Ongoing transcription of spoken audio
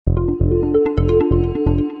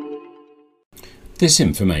This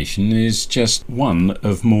information is just one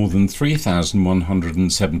of more than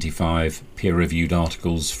 3,175 peer-reviewed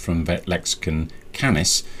articles from Vetlexicon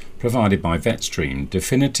Canis provided by VetStream,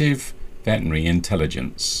 Definitive Veterinary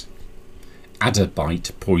Intelligence. Adder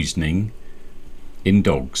bite poisoning in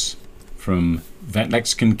dogs from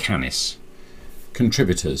Vetlexicon Canis.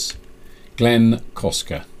 Contributors: Glenn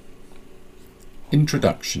Koska.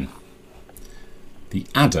 Introduction. The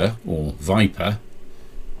adder, or viper,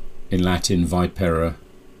 in Latin Vipera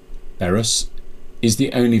berus, is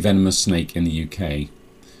the only venomous snake in the UK.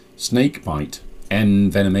 Snake bite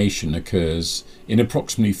envenomation occurs in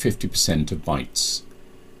approximately 50% of bites.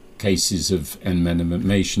 Cases of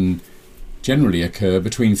envenomation generally occur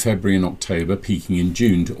between February and October, peaking in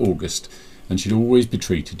June to August, and should always be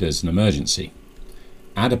treated as an emergency.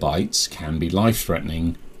 Adder bites can be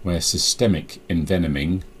life-threatening where systemic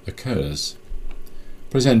envenoming occurs.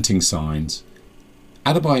 Presenting signs.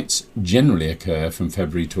 Adder bites generally occur from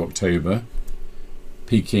February to October,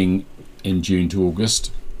 peaking in June to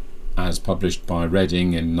August, as published by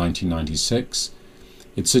Redding in 1996.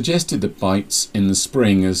 It suggested that bites in the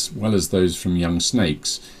spring, as well as those from young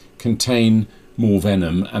snakes, contain more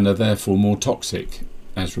venom and are therefore more toxic,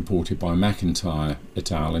 as reported by McIntyre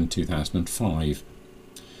et al. In 2005.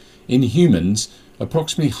 In humans,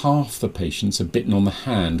 approximately half the patients are bitten on the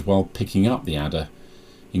hand while picking up the adder.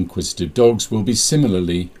 Inquisitive dogs will be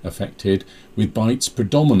similarly affected, with bites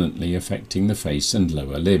predominantly affecting the face and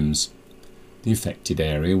lower limbs. The affected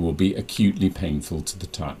area will be acutely painful to the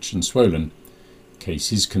touch and swollen.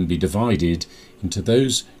 Cases can be divided into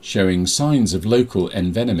those showing signs of local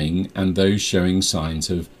envenoming and those showing signs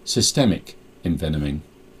of systemic envenoming.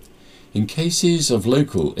 In cases of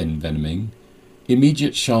local envenoming,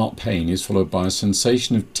 immediate sharp pain is followed by a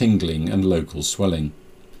sensation of tingling and local swelling.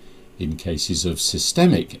 In cases of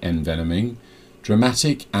systemic envenoming,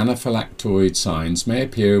 dramatic anaphylactoid signs may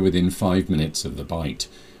appear within 5 minutes of the bite,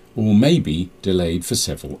 or may be delayed for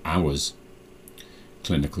several hours.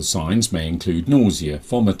 Clinical signs may include nausea,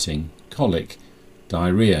 vomiting, colic,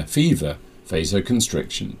 diarrhea, fever,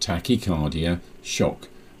 vasoconstriction, tachycardia, shock,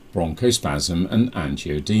 bronchospasm and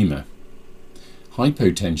angioedema.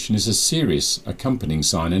 Hypotension is a serious accompanying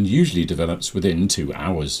sign and usually develops within 2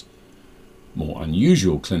 hours. More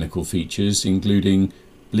unusual clinical features including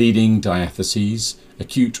bleeding diatheses,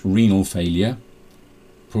 acute renal failure,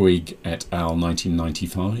 Puig et al.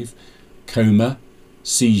 1995, coma,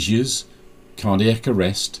 seizures, cardiac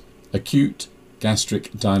arrest, acute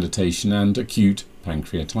gastric dilatation and acute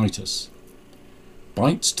pancreatitis.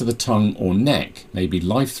 Bites to the tongue or neck may be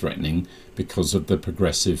life-threatening because of the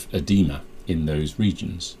progressive edema in those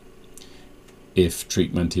regions. If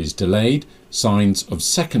treatment is delayed, signs of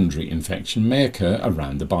secondary infection may occur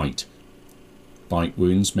around the bite. Bite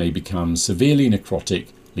wounds may become severely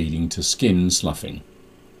necrotic, leading to skin sloughing.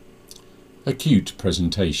 Acute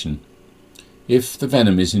presentation. If the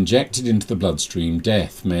venom is injected into the bloodstream,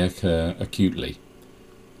 death may occur acutely,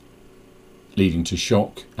 leading to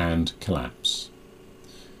shock and collapse.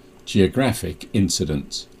 Geographic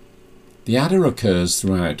incidence. The adder occurs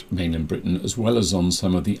throughout mainland Britain as well as on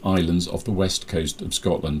some of the islands off the west coast of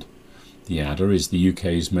Scotland. The adder is the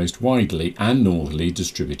UK's most widely and northerly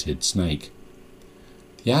distributed snake.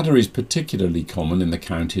 The adder is particularly common in the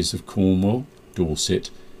counties of Cornwall,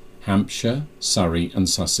 Dorset, Hampshire, Surrey and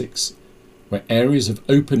Sussex, where areas of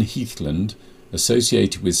open heathland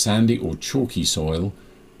associated with sandy or chalky soil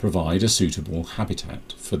provide a suitable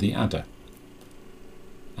habitat for the adder.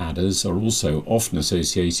 Adders are also often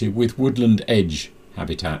associated with woodland edge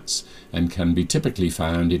habitats and can be typically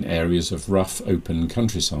found in areas of rough open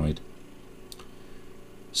countryside.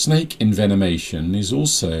 Snake envenomation is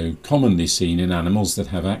also commonly seen in animals that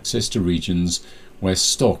have access to regions where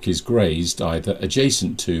stock is grazed either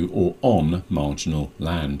adjacent to or on marginal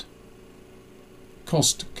land.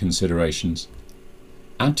 Cost considerations.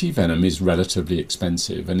 Antivenom is relatively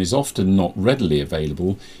expensive and is often not readily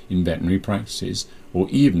available in veterinary practices or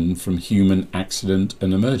even from human accident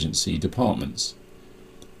and emergency departments.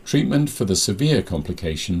 Treatment for the severe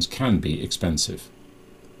complications can be expensive.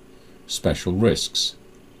 Special risks.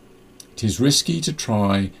 It is risky to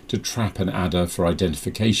try to trap an adder for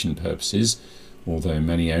identification purposes, although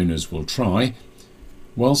many owners will try.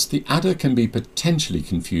 Whilst the adder can be potentially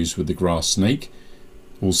confused with the grass snake,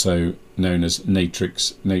 also known as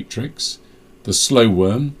Natrix natrix, the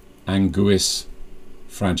slowworm, Anguis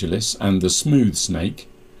fragilis, and the smooth snake,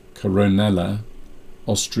 Coronella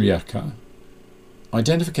austriaca,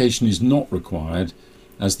 identification is not required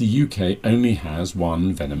as the UK only has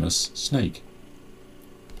one venomous snake.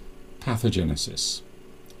 Pathogenesis.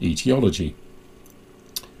 Etiology.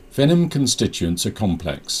 Venom constituents are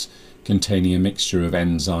complex, containing a mixture of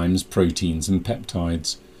enzymes, proteins and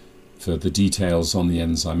peptides. Further details on the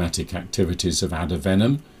enzymatic activities of adder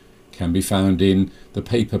venom can be found in the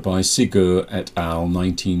paper by Sigur et al.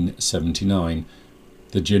 1979.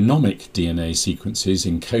 The genomic DNA sequences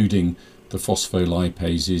encoding the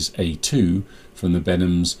phospholipases A2 from the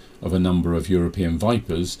venoms of a number of European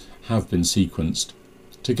vipers have been sequenced,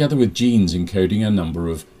 together with genes encoding a number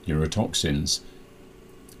of neurotoxins.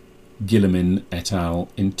 Guillemin et al.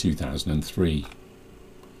 In 2003.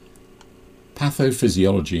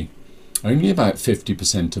 Pathophysiology. Only about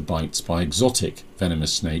 50% of bites by exotic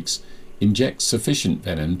venomous snakes inject sufficient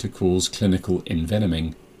venom to cause clinical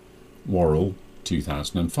envenoming. Worrell,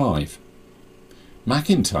 2005.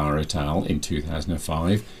 McIntyre et al. In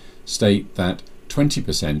 2005 state that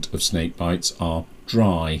 20% of snake bites are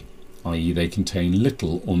dry, i.e. they contain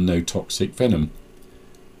little or no toxic venom.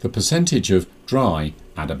 The percentage of dry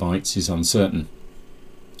adder bites is uncertain.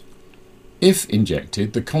 If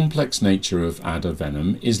injected, the complex nature of adder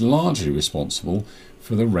venom is largely responsible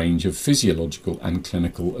for the range of physiological and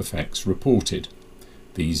clinical effects reported.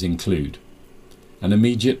 These include: an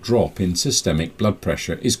immediate drop in systemic blood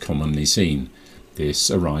pressure is commonly seen. This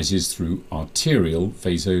arises through arterial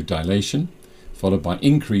vasodilation, followed by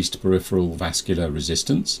increased peripheral vascular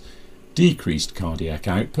resistance, decreased cardiac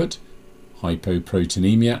output,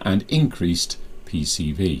 hypoproteinemia and increased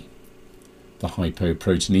PCV. The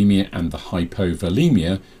hypoproteinemia and the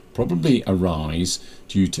hypovolemia probably arise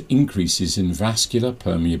due to increases in vascular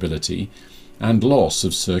permeability and loss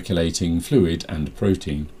of circulating fluid and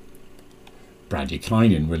protein.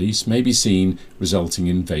 Bradykinin release may be seen, resulting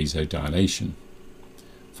in vasodilation.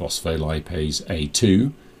 Phospholipase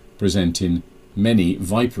A2, present in many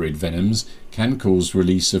viperid venoms, can cause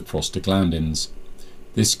release of prostaglandins.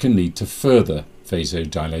 This can lead to further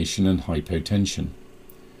vasodilation and hypotension.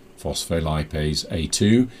 Phospholipase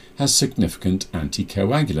A2 has significant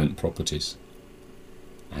anticoagulant properties.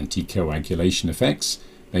 Anticoagulation effects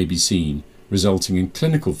may be seen, resulting in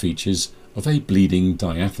clinical features of a bleeding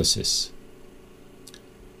diathesis.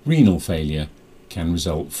 Renal failure can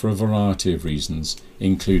result for a variety of reasons,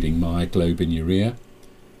 including myoglobinuria,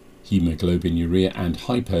 hemoglobinuria and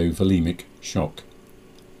hypovolemic shock.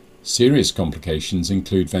 Serious complications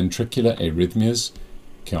include ventricular arrhythmias,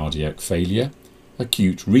 cardiac failure,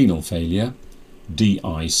 acute renal failure,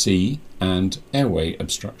 DIC and airway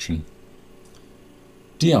obstruction.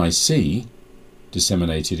 DIC,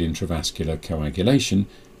 disseminated intravascular coagulation,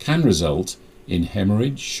 can result in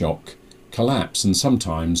hemorrhage, shock, collapse and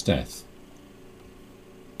sometimes death.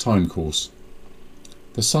 Time course.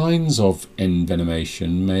 The signs of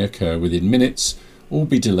envenomation may occur within minutes or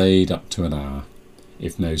be delayed up to an hour.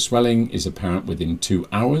 If no swelling is apparent within 2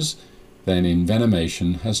 hours, then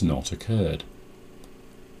envenomation has not occurred.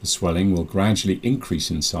 The swelling will gradually increase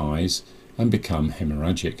in size and become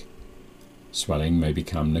hemorrhagic. Swelling may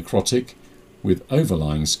become necrotic, with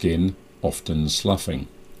overlying skin often sloughing.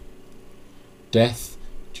 Death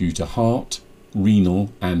due to heart,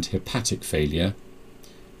 renal and hepatic failure,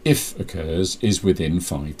 if occurs, is within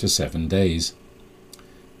 5 to 7 days.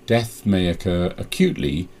 Death may occur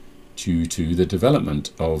acutely due to the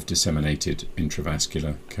development of disseminated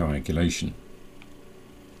intravascular coagulation.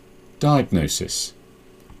 Diagnosis.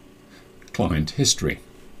 Client history.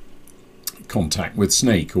 Contact with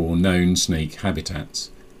snake or known snake habitats.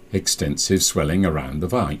 Extensive swelling around the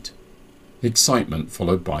bite. Excitement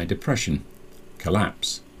followed by depression.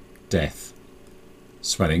 Collapse. Death.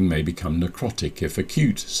 Swelling may become necrotic if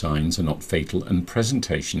acute signs are not fatal and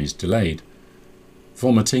presentation is delayed.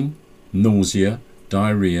 Vomiting, nausea,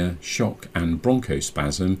 diarrhea, shock and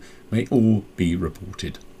bronchospasm may all be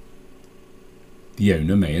reported. The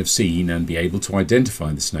owner may have seen and be able to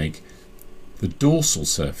identify the snake. The dorsal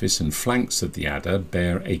surface and flanks of the adder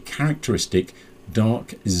bear a characteristic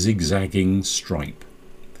dark zigzagging stripe.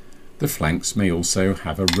 The flanks may also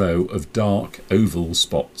have a row of dark oval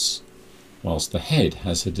spots, whilst the head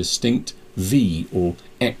has a distinct V or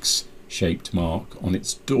X-shaped mark on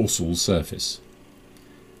its dorsal surface.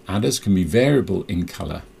 Adders can be variable in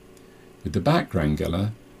colour, with the background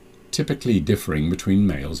colour typically differing between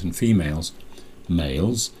males and females.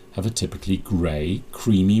 Males have a typically grey,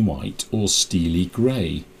 creamy white or steely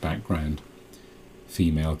grey background.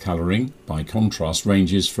 Female colouring, by contrast,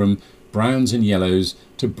 ranges from browns and yellows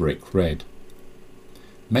to brick red.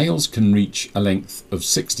 Males can reach a length of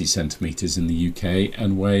 60 centimetres in the UK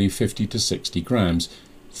and weigh 50 to 60 grams.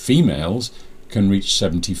 Females can reach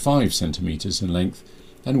 75 centimetres in length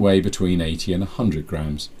and weigh between 80 and 100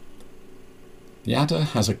 grams. The adder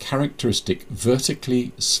has a characteristic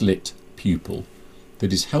vertically slit pupil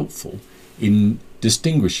that is helpful in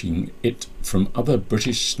distinguishing it from other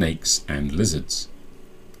British snakes and lizards.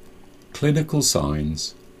 Clinical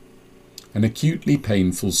signs. An acutely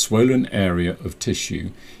painful swollen area of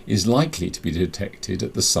tissue is likely to be detected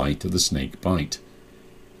at the site of the snake bite.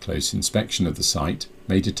 Close inspection of the site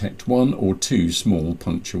may detect 1 or 2 small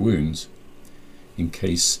puncture wounds. In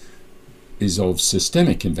case of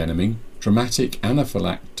systemic envenoming, dramatic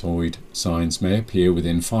anaphylactoid signs may appear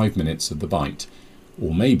within 5 minutes of the bite,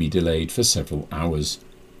 or may be delayed for several hours.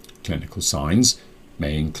 Clinical signs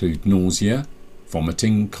may include nausea,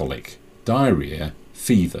 vomiting, colic, diarrhea,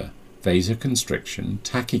 fever, vasoconstriction,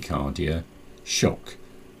 tachycardia, shock,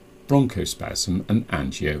 bronchospasm and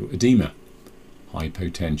angioedema.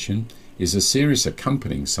 Hypotension is a serious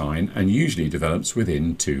accompanying sign and usually develops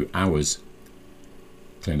within 2 hours.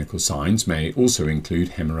 Clinical signs may also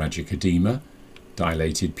include hemorrhagic edema,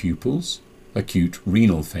 dilated pupils, acute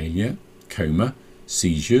renal failure, coma,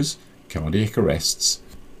 seizures, cardiac arrests,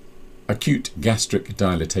 acute gastric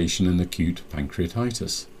dilatation and acute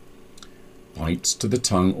pancreatitis. Bites to the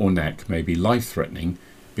tongue or neck may be life-threatening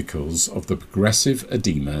because of the progressive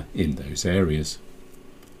edema in those areas.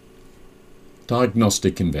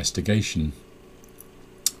 Diagnostic investigation.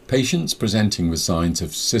 Patients presenting with signs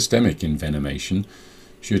of systemic envenomation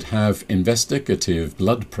should have investigative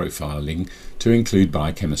blood profiling to include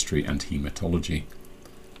biochemistry and hematology.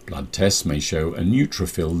 Blood tests may show a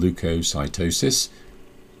neutrophil leukocytosis.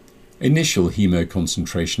 Initial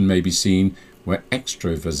hemoconcentration may be seen where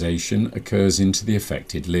extravasation occurs into the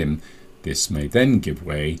affected limb. This may then give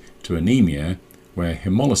way to anemia where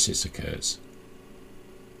hemolysis occurs.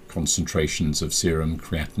 Concentrations of serum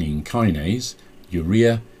creatinine kinase,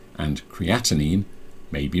 urea, and creatinine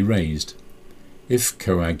may be raised. If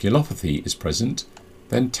coagulopathy is present,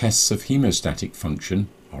 then tests of hemostatic function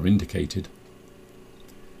are indicated.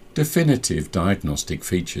 Definitive diagnostic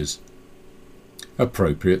features.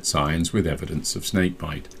 Appropriate signs with evidence of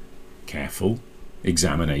snakebite. Careful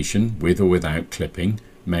examination with or without clipping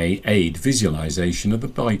may aid visualization of the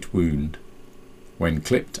bite wound. When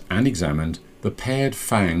clipped and examined, the paired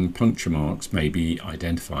fang puncture marks may be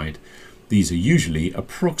identified. These are usually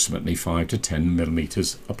approximately 5 to 10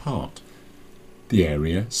 millimeters apart. The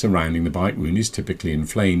area surrounding the bite wound is typically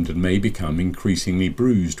inflamed and may become increasingly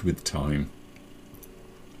bruised with time.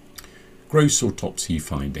 Gross autopsy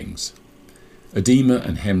findings. Edema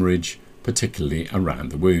and hemorrhage, particularly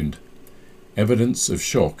around the wound. Evidence of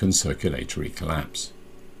shock and circulatory collapse.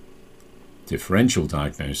 Differential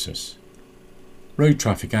diagnosis. Road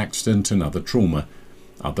traffic accident and other trauma.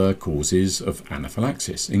 Other causes of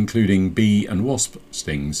anaphylaxis, including bee and wasp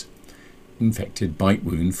stings. Infected bite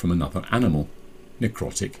wound from another animal.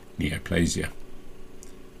 Necrotic neoplasia.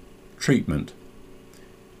 Treatment.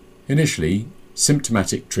 Initially,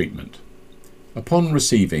 symptomatic treatment. Upon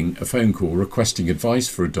receiving a phone call requesting advice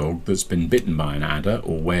for a dog that's been bitten by an adder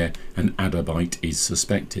or where an adder bite is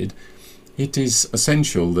suspected, it is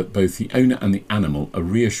essential that both the owner and the animal are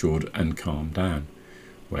reassured and calmed down.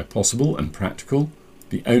 Where possible and practical,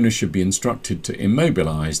 the owner should be instructed to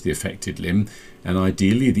immobilize the affected limb and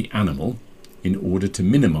ideally the animal in order to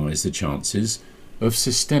minimize the chances of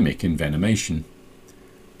systemic envenomation.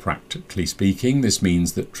 Practically speaking, this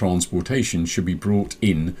means that transportation should be brought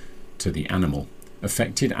in to the animal.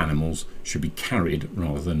 Affected animals should be carried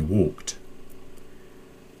rather than walked.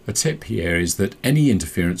 A tip here is that any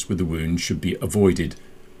interference with the wound should be avoided,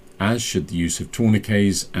 as should the use of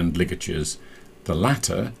tourniquets and ligatures. The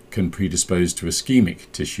latter can predispose to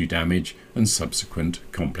ischemic tissue damage and subsequent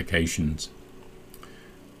complications.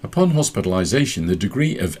 Upon hospitalization, the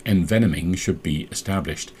degree of envenoming should be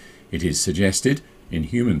established. It is suggested in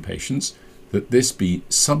human patients that this be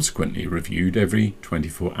subsequently reviewed every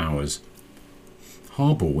 24 hours.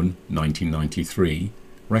 Harborne, 1993,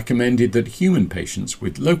 recommended that human patients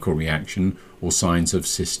with local reaction or signs of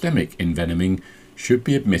systemic envenoming should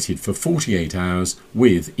be admitted for 48 hours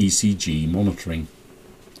with ECG monitoring.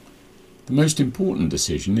 The most important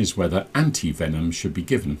decision is whether anti-venom should be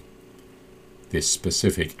given. This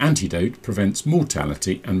specific antidote prevents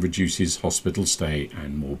mortality and reduces hospital stay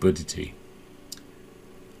and morbidity.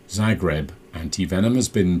 Zagreb antivenom has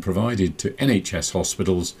been provided to NHS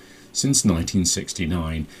hospitals since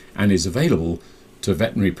 1969 and is available to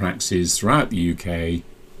veterinary practices throughout the UK,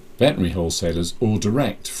 veterinary wholesalers or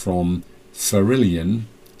direct from Ferillion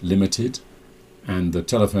Limited, and the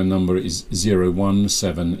telephone number is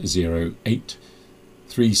 01708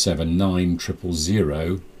 379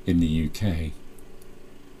 000 in the UK.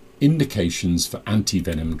 Indications for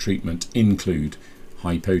antivenom treatment include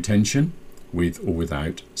hypotension with or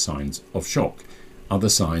without signs of shock, other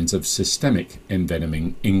signs of systemic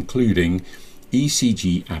envenoming including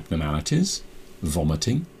ECG abnormalities,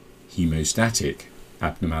 vomiting, hemostatic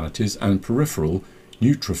abnormalities and peripheral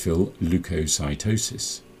neutrophil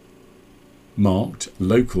leukocytosis. Marked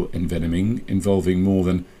local envenoming involving more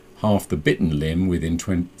than half the bitten limb within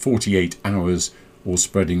 48 hours or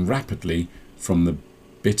spreading rapidly from the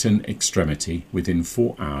bitten extremity within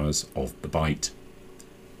 4 hours of the bite.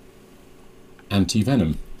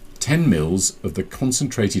 Antivenom. 10 ml of the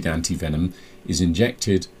concentrated antivenom is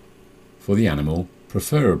injected for the animal,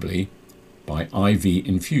 preferably by IV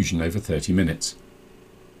infusion over 30 minutes.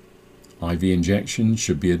 IV injection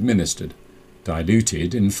should be administered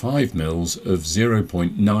diluted in 5 ml of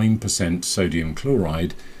 0.9% sodium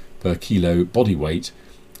chloride per kilo body weight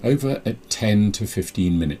over at 10 to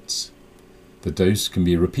 15 minutes. The dose can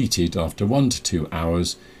be repeated after 1 to 2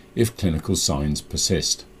 hours if clinical signs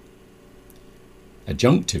persist.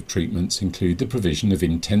 Adjunctive treatments include the provision of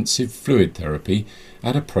intensive fluid therapy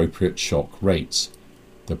at appropriate shock rates.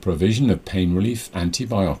 The provision of pain relief,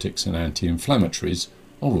 antibiotics and anti-inflammatories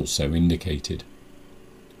are also indicated.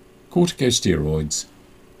 Corticosteroids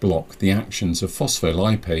block the actions of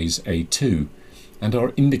phospholipase A2 and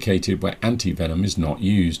are indicated where antivenom is not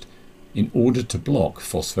used in order to block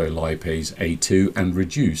phospholipase A2 and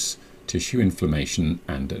reduce tissue inflammation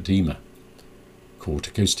and edema.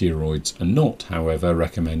 Corticosteroids are not, however,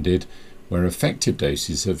 recommended where effective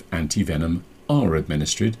doses of antivenom are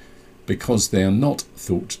administered because they are not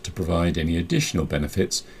thought to provide any additional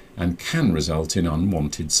benefits and can result in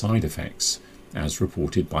unwanted side effects, as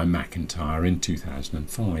reported by McIntyre in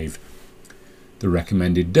 2005. The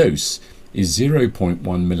recommended dose is 0.1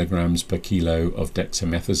 mg per kilo of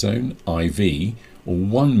dexamethasone IV or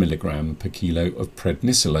 1 mg per kilo of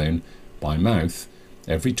prednisolone by mouth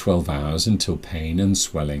every 12 hours until pain and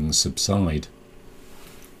swelling subside.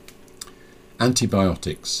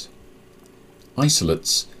 Antibiotics.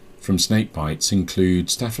 Isolates from snake bites include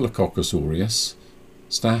Staphylococcus aureus,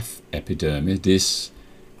 Staph epidermidis,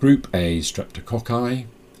 Group A streptococci,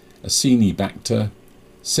 Acinetobacter,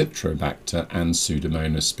 Citrobacter and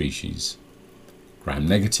Pseudomonas species.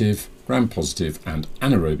 Gram-negative, gram-positive and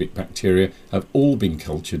anaerobic bacteria have all been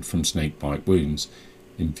cultured from snake bite wounds.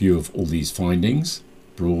 In view of all these findings,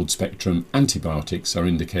 broad-spectrum antibiotics are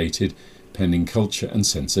indicated pending culture and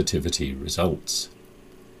sensitivity results.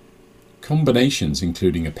 Combinations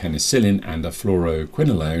including a penicillin and a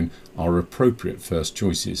fluoroquinolone are appropriate first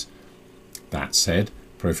choices. That said,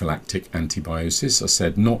 prophylactic antibiosis are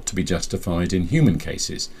said not to be justified in human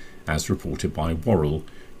cases, as reported by Worrell,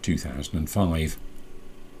 2005.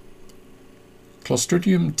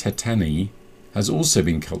 Clostridium tetani has also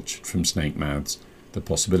been cultured from snake mouths. The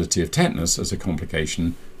possibility of tetanus as a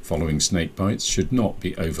complication following snake bites should not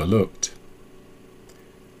be overlooked.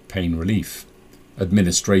 Pain relief.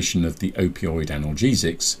 Administration of the opioid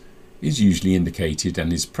analgesics is usually indicated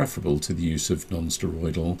and is preferable to the use of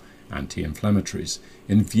non-steroidal anti-inflammatories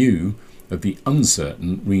in view of the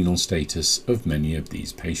uncertain renal status of many of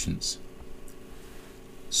these patients.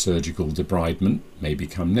 Surgical debridement may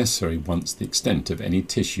become necessary once the extent of any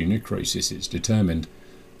tissue necrosis is determined.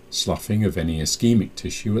 Sloughing of any ischemic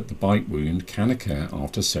tissue at the bite wound can occur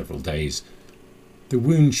after several days. The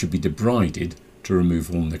wound should be debrided to remove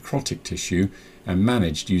all necrotic tissue and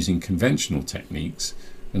managed using conventional techniques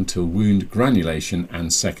until wound granulation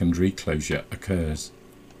and secondary closure occurs.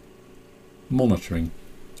 Monitoring.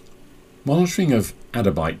 Monitoring of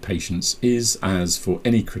adabite patients is as for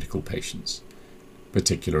any critical patients.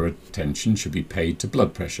 Particular attention should be paid to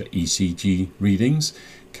blood pressure, ECG readings,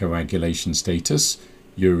 coagulation status,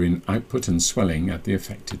 urine output and swelling at the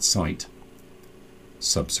affected site.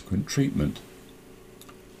 Subsequent treatment.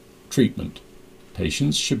 Treatment.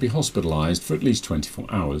 Patients should be hospitalized for at least 24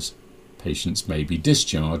 hours. Patients may be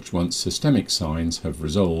discharged once systemic signs have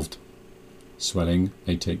resolved. Swelling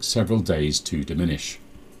may take several days to diminish.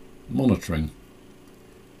 Monitoring.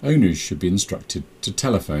 Owners should be instructed to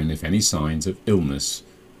telephone if any signs of illness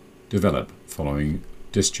develop following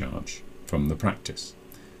discharge from the practice.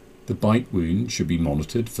 The bite wound should be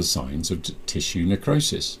monitored for signs of tissue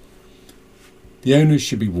necrosis. The owners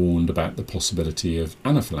should be warned about the possibility of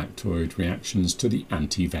anaphylactoid reactions to the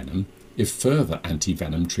antivenom if further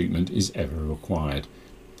antivenom treatment is ever required.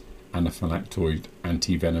 Anaphylactoid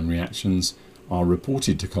antivenom reactions are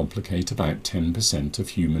reported to complicate about 10% of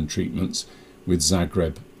human treatments with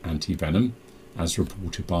Zagreb antivenom, as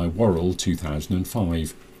reported by Worrell,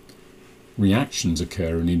 2005. Reactions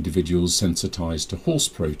occur in individuals sensitized to horse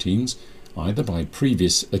proteins, either by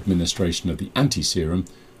previous administration of the antiserum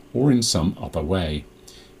or in some other way.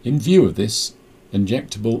 In view of this,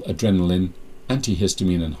 injectable adrenaline,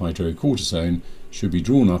 antihistamine and hydrocortisone should be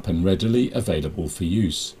drawn up and readily available for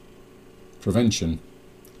use. Prevention.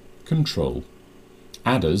 Control.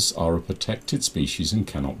 Adders are a protected species and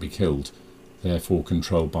cannot be killed. Therefore,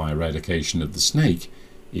 control by eradication of the snake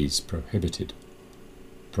is prohibited.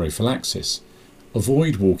 Prophylaxis.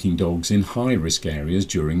 Avoid walking dogs in high-risk areas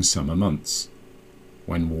during summer months.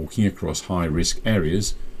 When walking across high-risk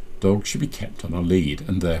areas, dogs should be kept on a lead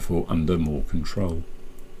and therefore under more control.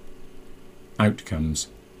 Outcomes.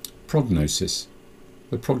 Prognosis.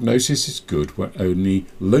 The prognosis is good where only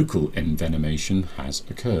local envenomation has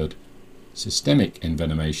occurred. Systemic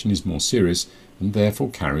envenomation is more serious and therefore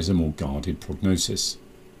carries a more guarded prognosis.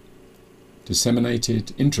 Disseminated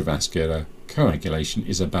intravascular coagulation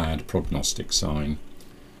is a bad prognostic sign.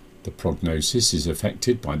 The prognosis is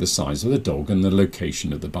affected by the size of the dog and the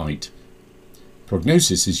location of the bite.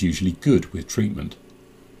 Prognosis is usually good with treatment.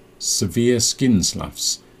 Severe skin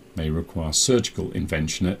sloughs may require surgical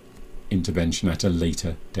intervention at a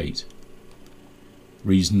later date.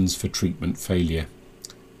 Reasons for treatment failure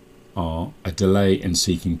are a delay in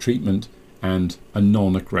seeking treatment and a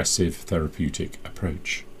non-aggressive therapeutic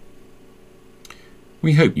approach.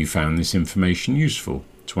 We hope you found this information useful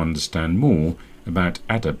to understand more about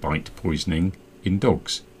adder bite poisoning in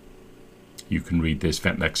dogs. You can read this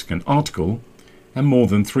Vetlexicon article and more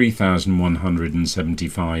than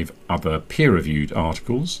 3,175 other peer-reviewed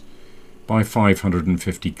articles by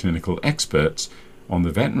 550 clinical experts on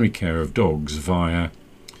the veterinary care of dogs via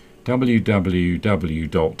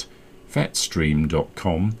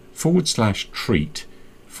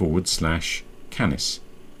www.vetstream.com/treat/Canis.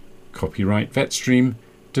 Copyright Vetstream,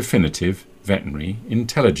 Definitive Veterinary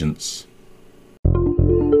Intelligence.